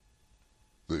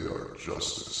They are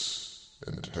justice,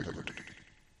 integrity,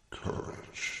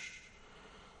 courage.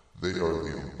 They are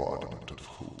the embodiment of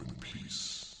hope and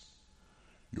peace.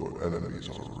 Your enemies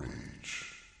are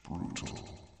rage, brutal,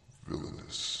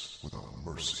 villainous, without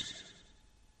mercy.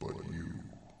 But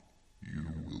you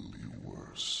will be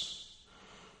worse.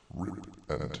 Rip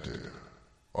and tear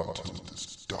until it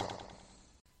is done.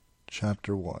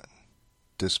 Chapter 1.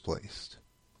 Displaced.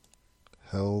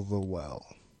 Hell the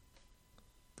Well.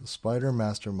 The spider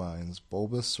mastermind's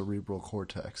bulbous cerebral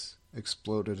cortex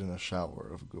exploded in a shower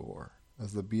of gore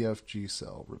as the BFG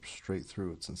cell ripped straight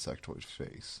through its insectoid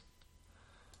face.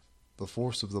 The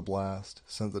force of the blast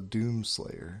sent the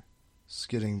Doomslayer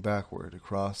skidding backward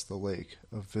across the lake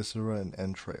of viscera and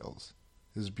entrails,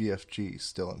 his BFG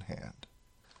still in hand.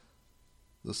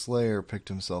 The Slayer picked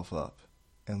himself up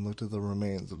and looked at the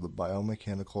remains of the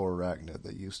biomechanical arachnid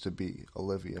that used to be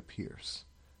Olivia Pierce,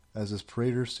 as his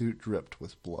Praetor suit dripped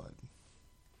with blood.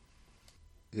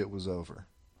 It was over.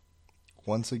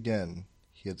 Once again,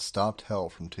 he had stopped Hell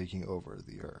from taking over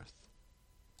the Earth.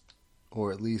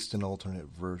 Or at least an alternate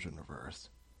version of Earth,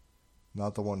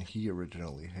 not the one he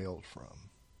originally hailed from.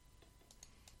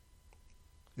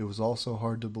 It was also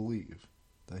hard to believe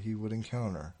that he would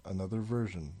encounter another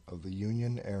version of the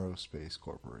Union Aerospace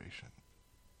Corporation.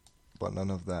 But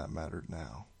none of that mattered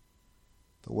now.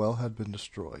 The well had been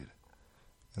destroyed,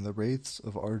 and the wraiths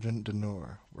of Argent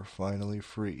Denor were finally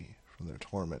free from their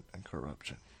torment and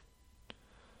corruption.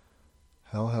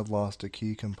 Hell had lost a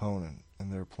key component in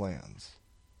their plans,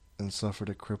 and suffered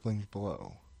a crippling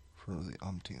blow for the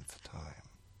umpteenth time.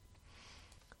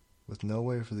 With no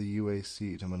way for the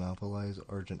UAC to monopolize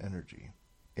Argent energy,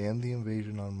 and the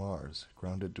invasion on Mars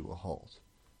grounded to a halt,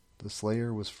 the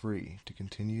Slayer was free to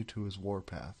continue to his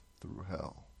warpath through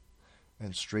Hell,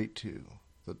 and straight to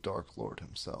the Dark Lord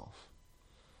himself.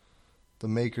 The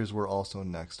Makers were also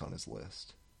next on his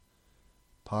list.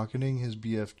 Pocketing his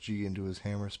BFG into his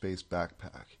Hammerspace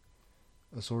backpack,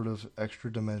 a sort of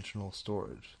extra-dimensional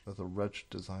storage that the wretch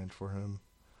designed for him,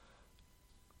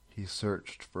 he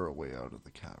searched for a way out of the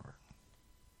cavern.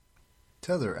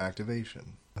 Tether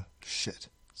activation. Shit.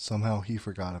 Somehow he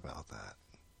forgot about that.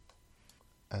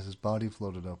 As his body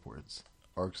floated upwards,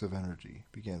 arcs of energy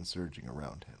began surging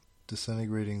around him,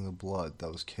 disintegrating the blood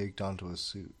that was caked onto his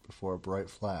suit before a bright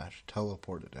flash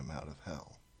teleported him out of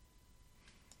Hell.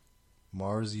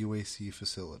 Mars UAC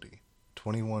Facility,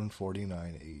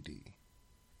 2149 AD.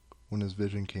 When his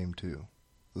vision came to,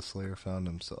 the Slayer found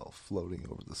himself floating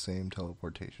over the same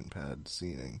teleportation pad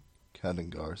seen in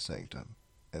Kadangar Sanctum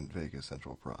and Vega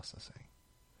Central Processing.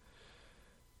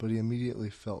 But he immediately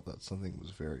felt that something was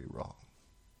very wrong.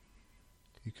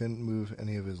 He couldn't move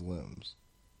any of his limbs.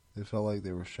 They felt like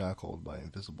they were shackled by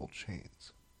invisible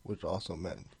chains, which also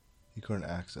meant he couldn't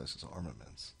access his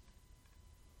armaments.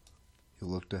 He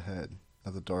looked ahead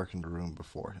at the darkened room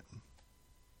before him.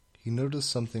 He noticed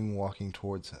something walking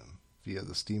towards him via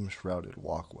the steam-shrouded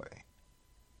walkway.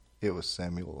 It was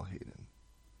Samuel Hayden.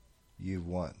 "You've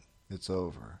won. It's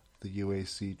over," the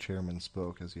UAC chairman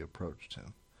spoke as he approached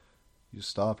him. "You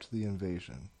stopped the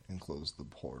invasion and closed the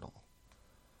portal.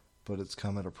 But it's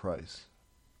come at a price.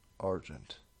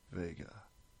 Argent, Vega.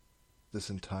 This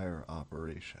entire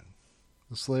operation."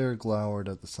 The Slayer glowered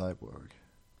at the cyborg.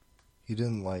 He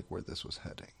didn't like where this was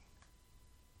heading.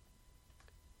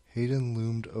 Hayden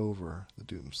loomed over the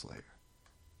Doomslayer.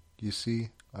 "You see,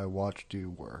 I watched you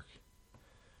work.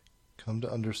 Come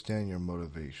to understand your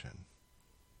motivation.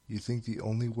 You think the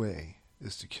only way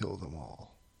is to kill them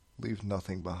all, leave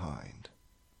nothing behind.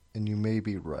 And you may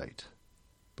be right,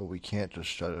 but we can't just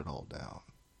shut it all down.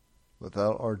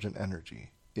 Without Argent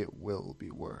energy, it will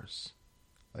be worse.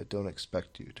 I don't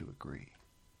expect you to agree."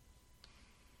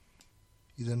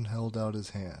 He then held out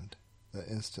his hand that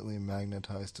instantly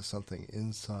magnetized to something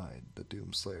inside the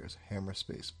Doomslayer's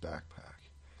Hammerspace backpack.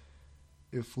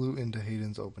 It flew into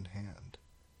Hayden's open hand,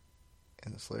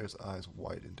 and the Slayer's eyes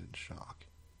widened in shock.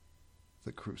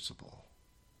 The Crucible.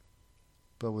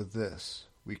 "But with this,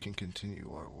 we can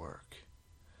continue our work."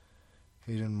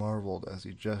 Hayden marveled as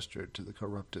he gestured to the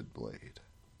corrupted blade.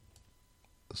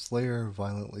 The Slayer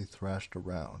violently thrashed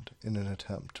around in an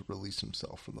attempt to release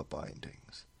himself from the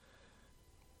bindings.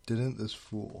 Didn't this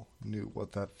fool knew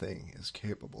what that thing is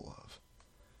capable of?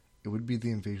 It would be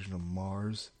the invasion of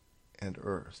Mars and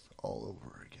Earth all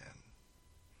over again.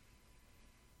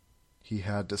 He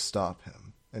had to stop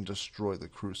him and destroy the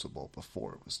Crucible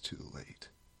before it was too late.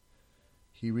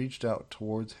 He reached out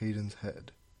towards Hayden's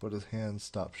head, but his hand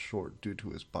stopped short due to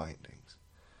his bindings.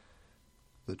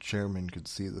 The chairman could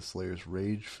see the Slayer's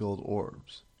rage-filled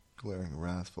orbs glaring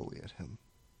wrathfully at him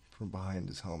from behind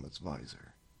his helmet's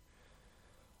visor.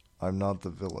 I'm not the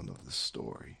villain of this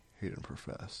story, Hayden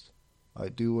professed. I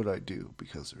do what I do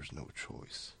because there's no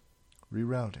choice.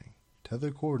 Rerouting.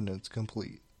 Tether coordinates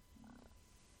complete.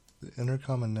 The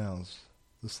intercom announced.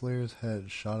 The Slayer's head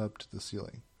shot up to the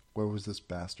ceiling. Where was this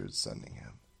bastard sending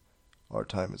him? Our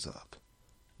time is up.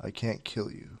 I can't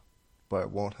kill you, but I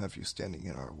won't have you standing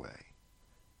in our way.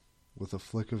 With a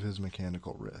flick of his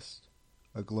mechanical wrist,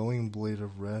 a glowing blade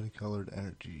of red-colored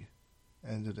energy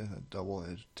ended in a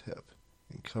double-edged tip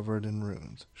and covered in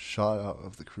runes shot out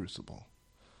of the crucible.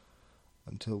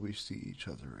 Until we see each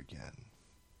other again.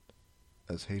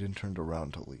 As Hayden turned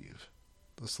around to leave,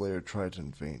 the Slayer tried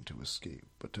in vain to escape,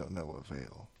 but to no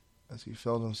avail, as he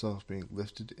felt himself being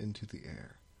lifted into the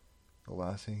air. The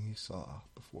last thing he saw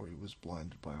before he was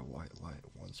blinded by a white light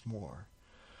once more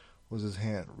was his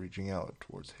hand reaching out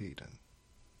towards Hayden.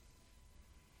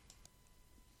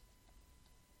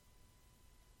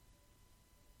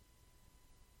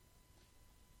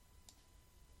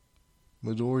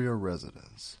 Midoriya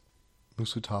Residence,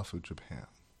 Musutafu, Japan.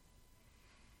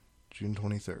 June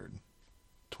 23rd,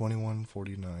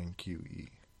 2149 QE.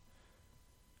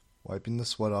 Wiping the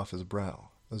sweat off his brow,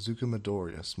 Izuku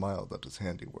Midoriya smiled at his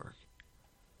handiwork.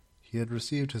 He had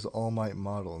received his All Might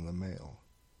model in the mail,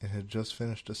 and had just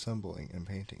finished assembling and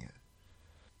painting it.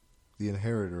 The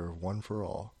inheritor of One for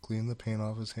All cleaned the paint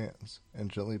off his hands, and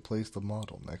gently placed the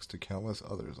model next to countless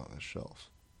others on his shelf.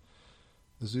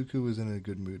 Izuku was in a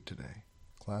good mood today.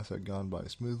 Class had gone by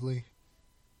smoothly,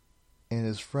 and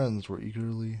his friends were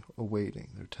eagerly awaiting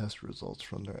their test results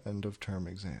from their end-of-term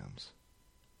exams.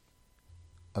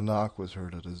 A knock was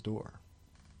heard at his door,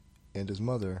 and his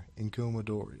mother, Inko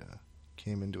Midoriya,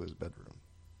 came into his bedroom.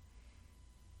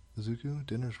 "Izuku,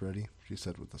 dinner's ready," she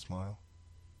said with a smile.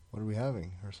 "What are we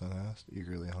having?" her son asked,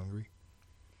 eagerly hungry.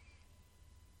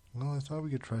 "Well, I thought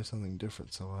we could try something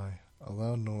different, a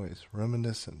loud noise,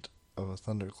 reminiscent of a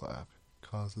thunderclap,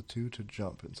 caused the two to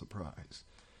jump in surprise,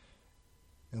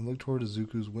 and look toward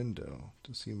Izuku's window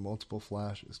to see multiple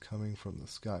flashes coming from the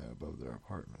sky above their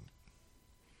apartment.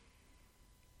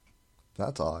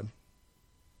 "That's odd.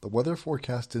 The weather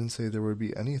forecast didn't say there would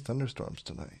be any thunderstorms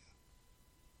tonight."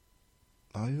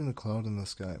 "Not even a cloud in the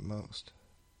sky at most,"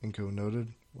 Inko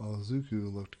noted, while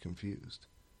Izuku looked confused.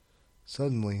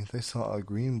 Suddenly, they saw a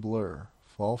green blur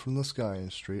fall from the sky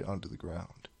and straight onto the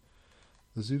ground.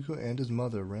 Izuku and his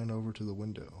mother ran over to the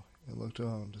window and looked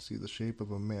down to see the shape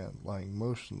of a man lying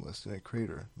motionless in a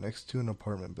crater next to an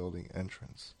apartment building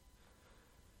entrance.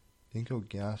 Inko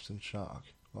gasped in shock,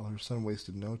 while her son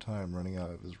wasted no time running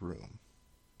out of his room.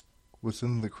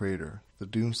 Within the crater, the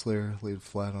Doomslayer laid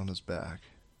flat on his back.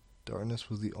 Darkness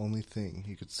was the only thing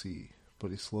he could see,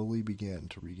 but he slowly began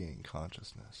to regain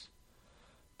consciousness.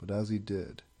 But as he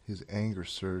did, his anger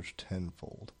surged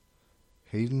tenfold.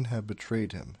 Hayden had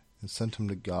betrayed him and sent him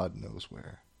to God knows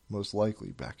where, most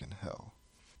likely back in hell.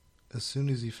 As soon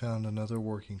as he found another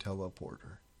working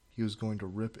teleporter, he was going to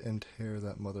rip and tear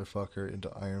that motherfucker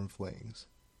into iron flames.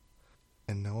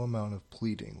 And no amount of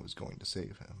pleading was going to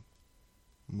save him.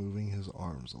 Moving his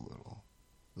arms a little,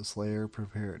 the Slayer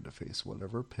prepared to face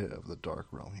whatever pit of the dark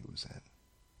realm he was in.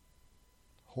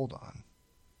 Hold on.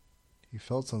 He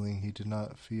felt something he did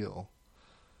not feel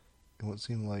in what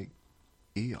seemed like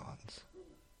eons.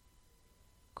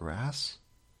 Grass?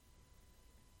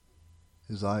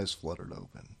 His eyes fluttered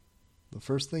open. The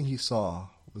first thing he saw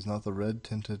was not the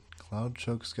red-tinted,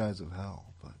 cloud-choked skies of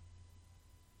hell, but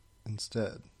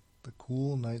instead the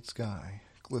cool night sky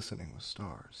glistening with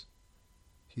stars.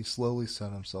 He slowly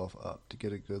set himself up to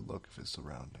get a good look of his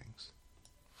surroundings.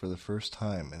 For the first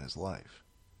time in his life,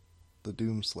 the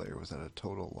Doomslayer was at a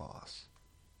total loss.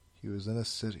 He was in a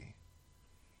city.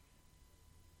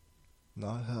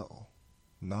 Not hell,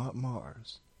 not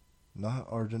Mars, not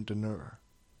Argent Denur,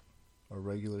 a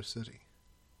regular city.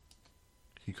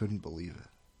 He couldn't believe it.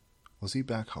 Was he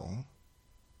back home?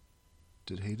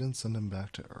 Did Hayden send him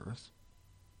back to Earth?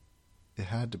 It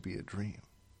had to be a dream.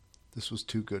 This was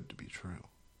too good to be true.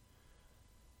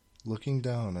 Looking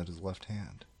down at his left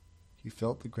hand, he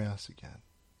felt the grass again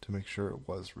to make sure it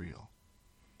was real.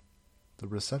 The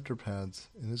receptor pads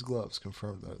in his gloves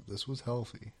confirmed that this was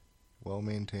healthy,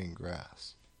 well-maintained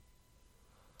grass.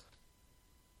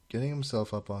 Getting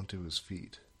himself up onto his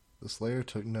feet, the Slayer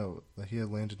took note that he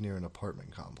had landed near an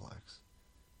apartment complex.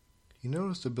 He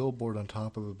noticed a billboard on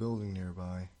top of a building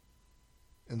nearby,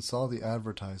 and saw the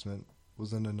advertisement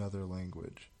was in another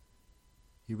language.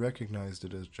 He recognized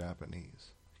it as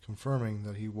Japanese, confirming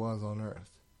that he was on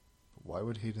Earth. But why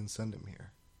would Hayden send him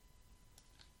here?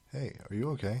 "Hey, are you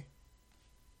okay?"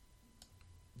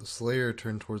 The Slayer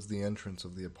turned towards the entrance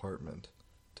of the apartment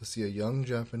to see a young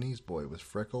Japanese boy with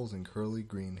freckles and curly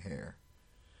green hair.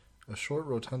 A short,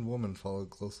 rotund woman followed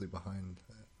closely behind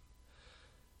them.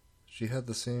 She had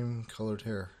the same colored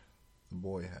hair the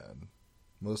boy had,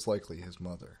 most likely his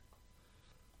mother.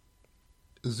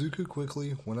 Izuku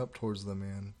quickly went up towards the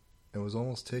man and was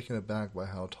almost taken aback by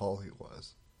how tall he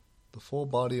was. The full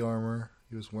body armor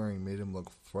he was wearing made him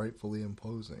look frightfully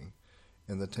imposing,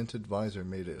 and the tinted visor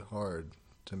made it hard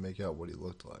to make out what he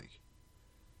looked like.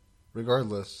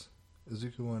 Regardless,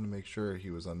 Izuku wanted to make sure he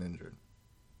was uninjured.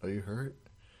 "Are you hurt?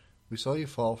 We saw you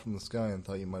fall from the sky and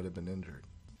thought you might have been injured."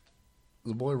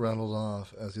 The boy rattled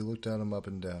off as he looked at him up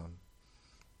and down.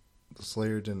 The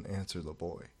Slayer didn't answer the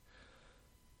boy.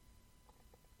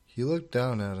 He looked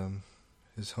down at him,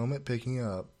 his helmet picking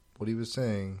up what he was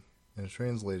saying and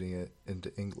translating it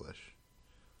into English.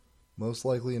 Most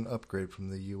likely an upgrade from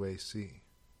the UAC.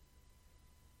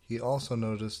 He also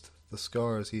noticed the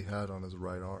scars he had on his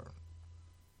right arm.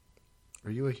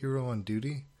 "Are you a hero on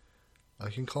duty? I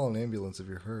can call an ambulance if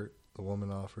you're hurt," the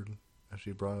woman offered as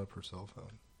she brought up her cell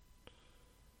phone.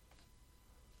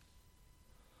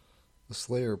 The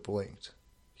Slayer blinked.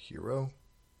 Hero?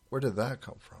 Where did that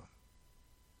come from?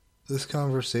 This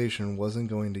conversation wasn't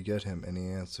going to get him any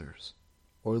answers,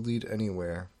 or lead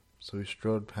anywhere, so he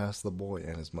strode past the boy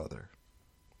and his mother.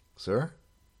 "Sir?"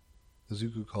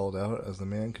 Izuku called out as the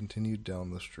man continued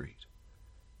down the street,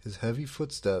 his heavy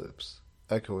footsteps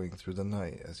echoing through the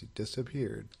night as he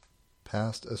disappeared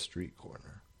past a street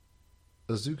corner.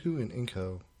 Izuku and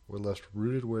Inko were left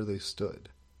rooted where they stood,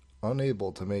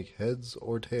 unable to make heads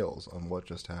or tails on what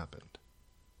just happened.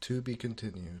 To be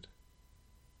continued.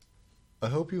 I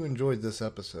hope you enjoyed this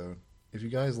episode. If you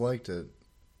guys liked it,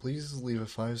 please leave a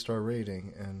 5-star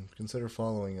rating and consider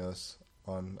following us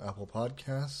on Apple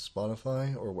Podcasts,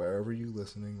 Spotify, or wherever you're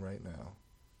listening right now.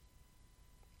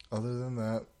 Other than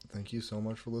that, thank you so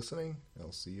much for listening, and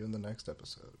I'll see you in the next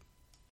episode.